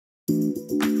The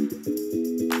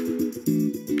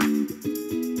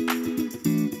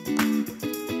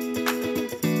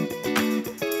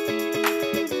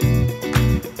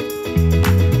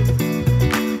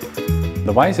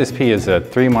YSSP is a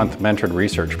 3-month mentored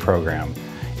research program.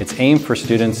 It's aimed for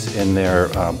students in their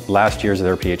last years of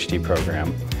their PhD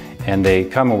program, and they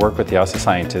come and work with the IIASA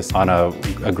scientists on an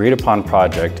agreed-upon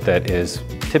project that is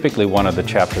typically one of the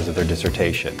chapters of their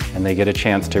dissertation, and they get a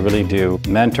chance to really do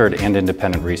mentored and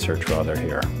independent research while they're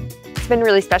here. It's been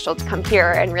really special to come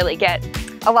here and really get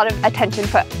a lot of attention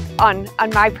put on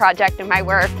my project and my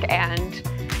work,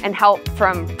 and help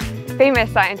from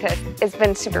famous scientists. It's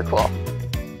been super cool.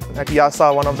 At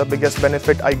IIASA, one of the biggest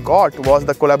benefits I got was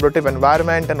the collaborative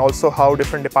environment and also how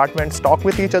different departments talk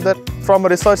with each other. From a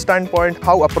research standpoint,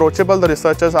 how approachable the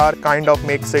researchers are kind of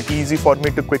makes it easy for me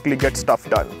to quickly get stuff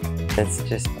done. It's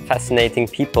just fascinating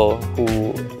people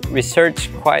who research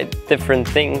quite different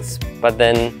things, but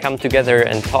then come together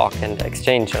and talk and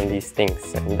exchange on these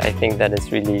things. And I think that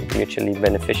is really mutually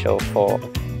beneficial for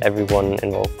everyone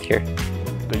involved here.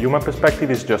 The human perspective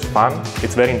is just fun.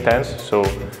 It's very intense, so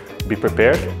be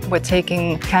prepared. We're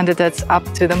taking candidates up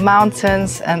to the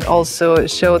mountains and also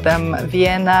show them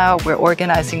Vienna. We're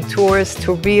organizing tours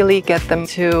to really get them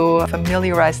to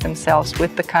familiarize themselves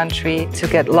with the country, to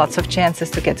get lots of chances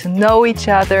to get to know each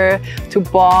other, to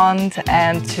bond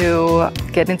and to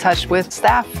get in touch with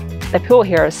staff. The people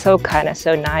here are so kind and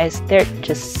so nice. They're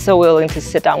just so willing to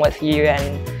sit down with you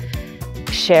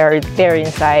and share their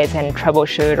insights and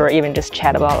troubleshoot or even just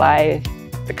chat about life.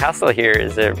 The castle here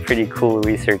is a pretty cool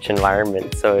research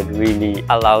environment, so it really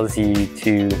allows you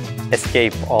to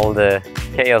escape all the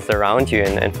chaos around you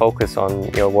and focus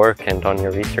on your work and on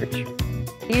your research.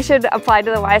 You should apply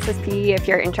to the YSSP if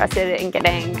you're interested in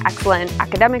getting excellent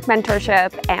academic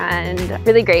mentorship and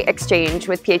really great exchange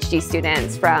with PhD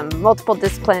students from multiple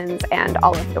disciplines and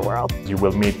all over the world. You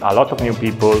will meet a lot of new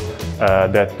people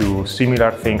that do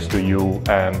similar things to you,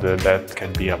 and that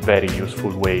can be a very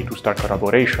useful way to start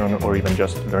collaboration or even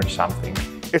just learn something.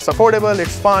 It's affordable,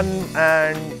 it's fun,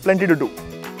 and plenty to do.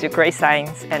 Do great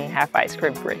science and have ice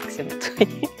cream breaks in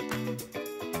between.